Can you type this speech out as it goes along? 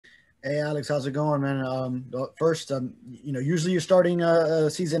Hey Alex, how's it going, man? First, usually you're starting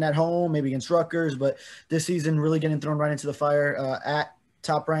a season at home, maybe against Rutgers, but this season really getting thrown right into the fire at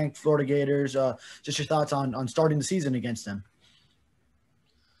top-ranked Florida Gators. Just your thoughts on starting the season against them.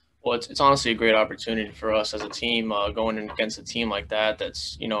 Well, it's honestly a great opportunity for us as a team going in against a team like that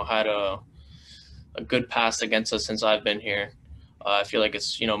that's had a good past against us since I've been here. I feel like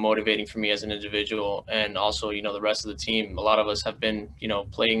it's motivating for me as an individual, and also the rest of the team. A lot of us have been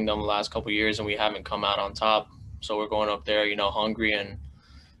playing them the last couple of years, and we haven't come out on top. So we're going up there hungry and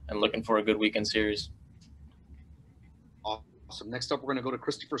looking for a good weekend series. Awesome. Next up, we're going to go to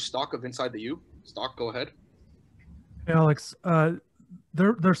Christopher Stock of Inside the U. Stock, go ahead. Hey, Alex,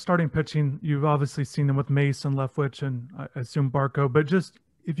 they're starting pitching. You've obviously seen them with Mace and Leftwich and I assume Barco, but just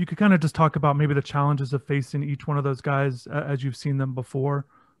if you could kind of just talk about maybe the challenges of facing each one of those guys as you've seen them before.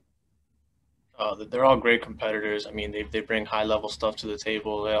 They're all great competitors. I mean, they bring high level stuff to the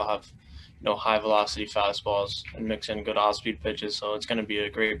table. They all have high velocity fastballs and mix in good off speed pitches. So it's going to be a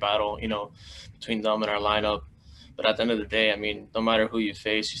great battle, between them and our lineup. But at the end of the day, I mean, no matter who you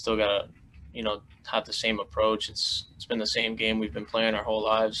face, you still gotta, have the same approach. It's been the same game we've been playing our whole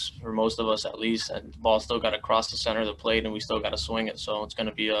lives, for most of us at least. And the ball still got to cross the center of the plate, and we still got to swing it. So it's going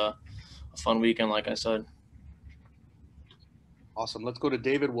to be a fun weekend, like I said. Awesome. Let's go to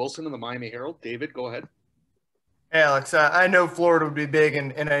David Wilson of the Miami Herald. David, go ahead. Hey, Alex, I know Florida would be big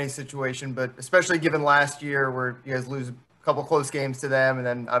in any situation, but especially given last year where you guys lose a couple close games to them, and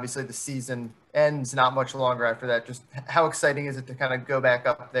then obviously the season ends not much longer after that. Just how exciting is it to kind of go back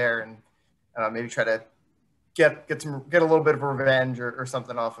up there and maybe try to get a little bit of revenge or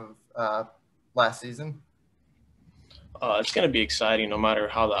something off of last season? It's going to be exciting no matter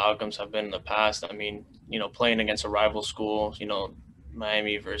how the outcomes have been in the past. I mean, playing against a rival school,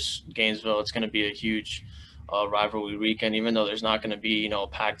 Miami versus Gainesville, it's going to be a huge rivalry weekend, even though there's not going to be, a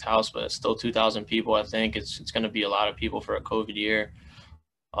packed house, but it's still 2,000 people. I think it's going to be a lot of people for a COVID year.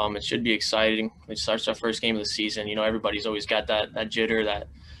 It should be exciting. It starts our first game of the season. Everybody's always got that jitter, that,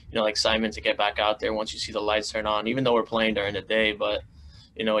 excitement to get back out there once you see the lights turn on, even though we're playing during the day. But,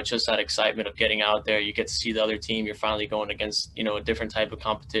 it's just that excitement of getting out there. You get to see the other team. You're finally going against, a different type of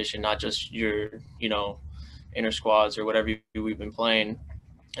competition, not just your, inner squads or whatever we've been playing.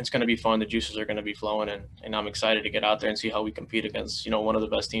 It's going to be fun. The juices are going to be flowing, and I'm excited to get out there and see how we compete against, one of the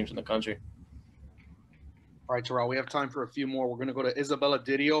best teams in the country. All right, Toral, we have time for a few more. We're going to go to Isabella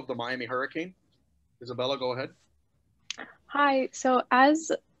Didio of the Miami Hurricane. Isabella, go ahead. Hi. So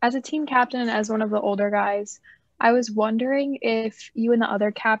as a team captain, as one of the older guys, I was wondering if you and the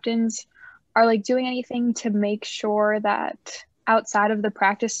other captains are like doing anything to make sure that outside of the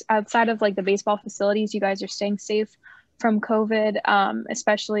practice, outside of like the baseball facilities, you guys are staying safe from COVID,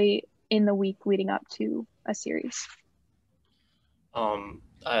 especially in the week leading up to a series.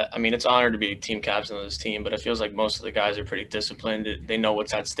 I mean, it's an honor to be team captain of this team, but it feels like most of the guys are pretty disciplined. They know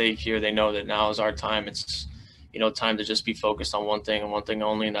what's at stake here. They know that now is our time. It's, time to just be focused on one thing and one thing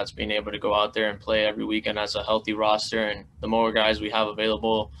only, and that's being able to go out there and play every weekend as a healthy roster. And the more guys we have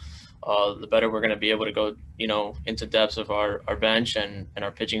available, the better we're going to be able to go, into depths of our bench and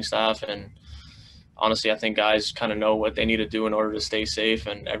our pitching staff. And honestly, I think guys kind of know what they need to do in order to stay safe,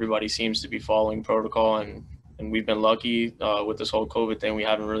 and everybody seems to be following protocol. And we've been lucky with this whole COVID thing. We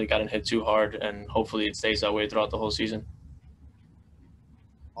haven't really gotten hit too hard, and hopefully it stays that way throughout the whole season.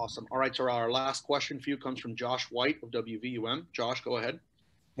 Awesome. All right, Toral, our last question for you comes from Josh White of WVUM. Josh, go ahead.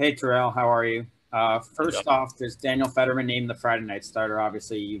 Hey, Toral, how are you? First off, there's Daniel Fetterman named the Friday night starter.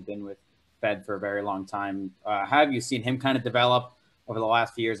 Obviously, you've been with Fed for a very long time. Have you seen him kind of develop over the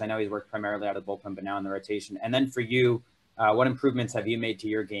last few years? I know he's worked primarily out of the bullpen, but now in the rotation. And then for you, what improvements have you made to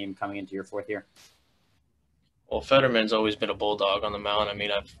your game coming into your fourth year? Well, Fetterman's always been a bulldog on the mound. I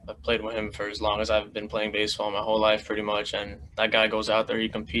mean, I've played with him for as long as I've been playing baseball, my whole life pretty much. And that guy goes out there, he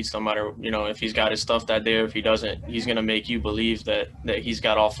competes no matter, if he's got his stuff that day or if he doesn't. He's going to make you believe that he's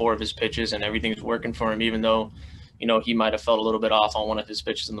got all four of his pitches and everything's working for him, even though, he might have felt a little bit off on one of his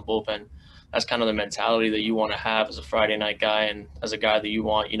pitches in the bullpen. That's kind of the mentality that you want to have as a Friday night guy and as a guy that you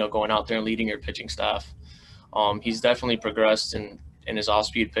want, going out there and leading your pitching staff. He's definitely progressed in his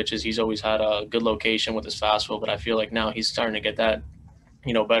off-speed pitches. He's always had a good location with his fastball, but I feel like now he's starting to get that,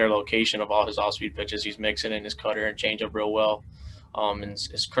 better location of all his off-speed pitches. He's mixing in his cutter and changeup real well. And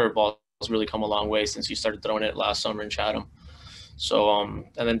his curveball has really come a long way since he started throwing it last summer in Chatham. So, and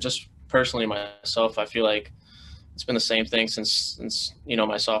then just personally myself, I feel like it's been the same thing since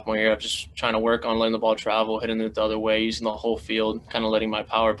my sophomore year. I'm just trying to work on letting the ball travel, hitting it the other way, using the whole field, kind of letting my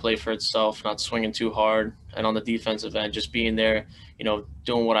power play for itself, not swinging too hard. And on the defensive end, just being there,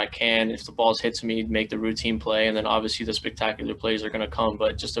 doing what I can. If the ball's hit to me, make the routine play, and then obviously the spectacular plays are going to come.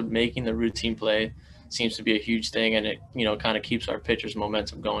 But just making the routine play seems to be a huge thing, and it kind of keeps our pitchers'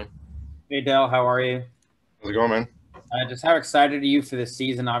 momentum going. Hey, Del, how are you? How's it going, man? Just how excited are you for this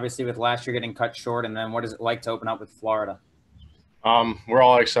season? Obviously, with last year getting cut short, and then what is it like to open up with Florida? We're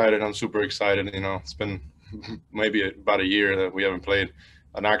all excited. I'm super excited. It's been maybe about a year that we haven't played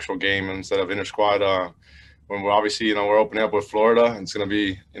an actual game instead of inter-squad. When we're obviously, we're opening up with Florida, it's going to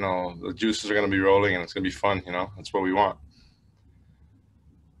be, the juices are going to be rolling, and it's going to be fun. That's what we want.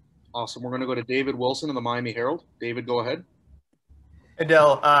 Awesome. We're going to go to David Wilson of the Miami Herald. David, go ahead.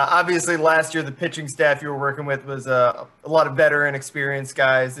 Adele, obviously last year the pitching staff you were working with was a lot of veteran, experienced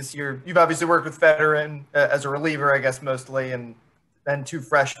guys. This year you've obviously worked with veteran as a reliever, I guess, mostly, and then 2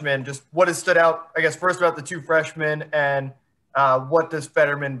 freshmen. Just what has stood out, I guess, first about the 2 freshmen, and what does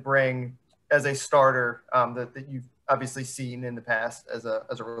Fetterman bring as a starter that you've obviously seen in the past as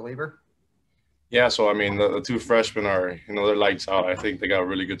a reliever? Yeah, so I mean the 2 freshmen are, they're lights out. I think they got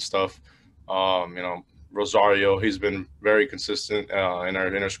really good stuff. Rosario, he's been very consistent in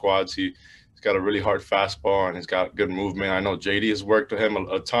our inner squads. He's got a really hard fastball, and he's got good movement. I know JD has worked with him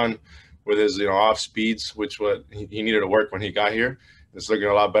a ton with his off speeds, which he needed to work when he got here. It's looking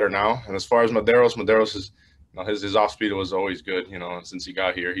a lot better now. And as far as Maderos is his off speed was always good. Since he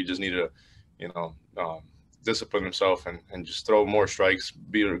got here, he just needed to discipline himself and just throw more strikes,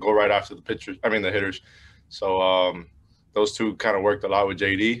 go right after the hitters. So those 2 kind of worked a lot with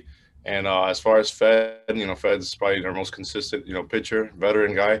JD. And as far as Fed, Fed's probably our most consistent, pitcher,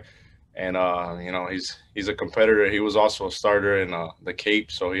 veteran guy. And, he's a competitor. He was also a starter in the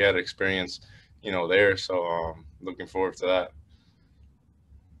Cape, so he had experience, there. So looking forward to that.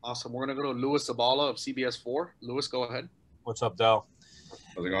 Awesome. We're going to go to Louis Zabala of CBS4. Louis, go ahead. What's up, Del?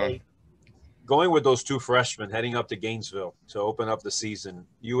 How's it going? Going with those 2 freshmen heading up to Gainesville to open up the season,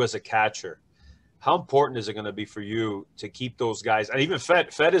 you as a catcher, how important is it going to be for you to keep those guys? And even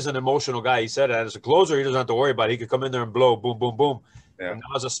Fed is an emotional guy. He said that as a closer, he doesn't have to worry about it. He could come in there and blow, boom, boom, boom. Yeah. And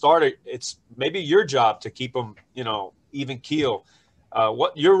now as a starter, it's maybe your job to keep them, even keel.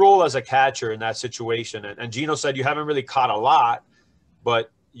 What your role as a catcher in that situation? And Gino said you haven't really caught a lot,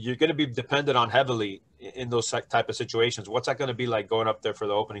 but you're going to be dependent on heavily in those type of situations. What's that going to be like going up there for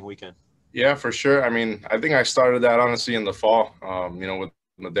the opening weekend? Yeah, for sure. I mean, I think I started that honestly in the fall, with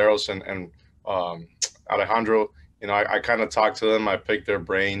Maderos and Alejandro. I kind of talked to them. I picked their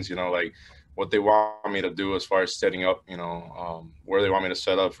brains, like what they want me to do as far as setting up, where they want me to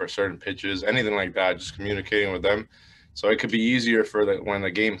set up for certain pitches, anything like that, just communicating with them. So it could be easier for when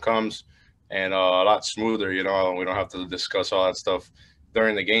the game comes and a lot smoother, we don't have to discuss all that stuff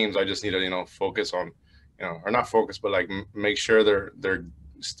during the games. I just need to, focus on, or not focus, but like make sure they're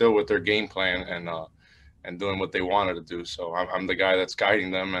still with their game plan and doing what they wanted to do. So I'm the guy that's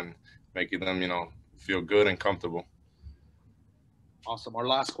guiding them and making them, feel good and comfortable. Awesome. Our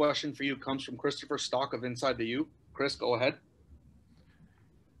last question for you comes from Christopher Stock of InsideTheU. Chris, go ahead.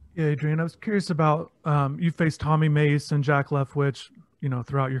 Yeah, Adrian, I was curious about you faced Tommy Mace and Jack Leftwich,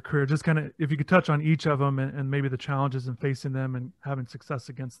 throughout your career. Just kind of if you could touch on each of them and maybe the challenges in facing them and having success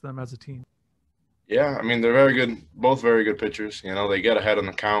against them as a team. Yeah, I mean, they're very good, both very good pitchers. They get ahead on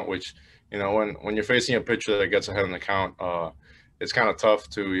the count, which, when you're facing a pitcher that gets ahead on the count, it's kind of tough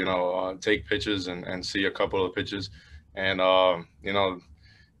to, take pitches and see a couple of pitches. And,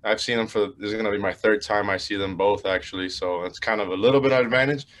 I've seen them this is going to be my 3rd time I see them both, actually. So it's kind of a little bit of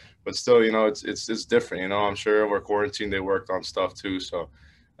advantage, but still, it's different. I'm sure over quarantine they worked on stuff too. So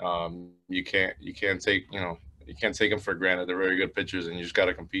you can't take, you can't take them for granted. They're very good pitchers, and you just got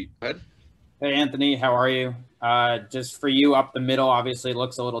to compete. Go ahead. Hey, Anthony, how are you? Just for you up the middle, obviously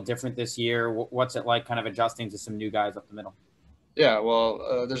looks a little different this year. What's it like kind of adjusting to some new guys up the middle? Yeah,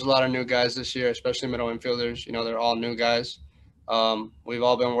 well, there's a lot of new guys this year, especially middle infielders. They're all new guys. We've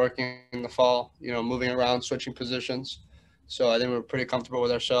all been working in the fall, moving around, switching positions. So I think we're pretty comfortable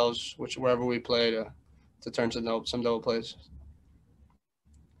with ourselves, wherever we play to turn to some double plays.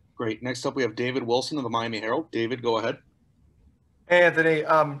 Great. Next up, we have David Wilson of the Miami Herald. David, go ahead. Hey, Anthony,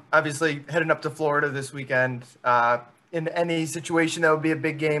 obviously heading up to Florida this weekend. In any situation, that would be a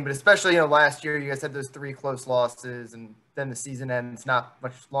big game, but especially, last year you guys had those 3 close losses, and then the season ends not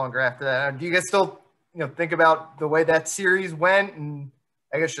much longer after that. Do you guys still, think about the way that series went, and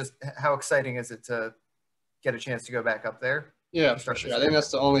I guess just how exciting is it to get a chance to go back up there? Yeah, for sure. I think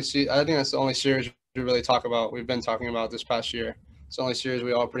that's the only series we really talk about. We've been talking about this past year. It's the only series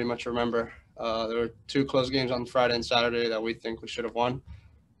we all pretty much remember. There were 2 close games on Friday and Saturday that we think we should have won.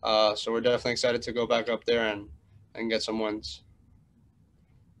 So we're definitely excited to go back up there and get some wins.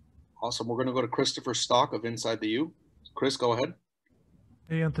 Awesome. We're going to go to Christopher Stock of InsideTheU. Chris, go ahead.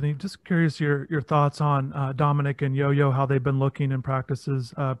 Hey, Anthony, just curious your thoughts on Dominic and Yo-Yo, how they've been looking in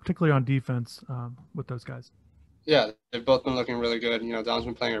practices, particularly on defense with those guys. Yeah, they've both been looking really good. You know, Dom's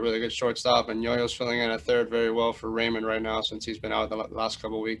been playing a really good shortstop, and Yo-Yo's filling in at third very well for Raymond right now since he's been out the last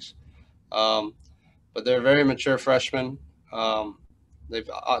couple of weeks. But they're very mature freshmen. They've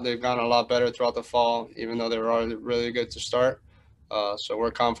gotten a lot better throughout the fall, even though they were already really good to start. So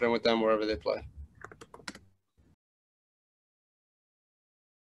we're confident with them wherever they play.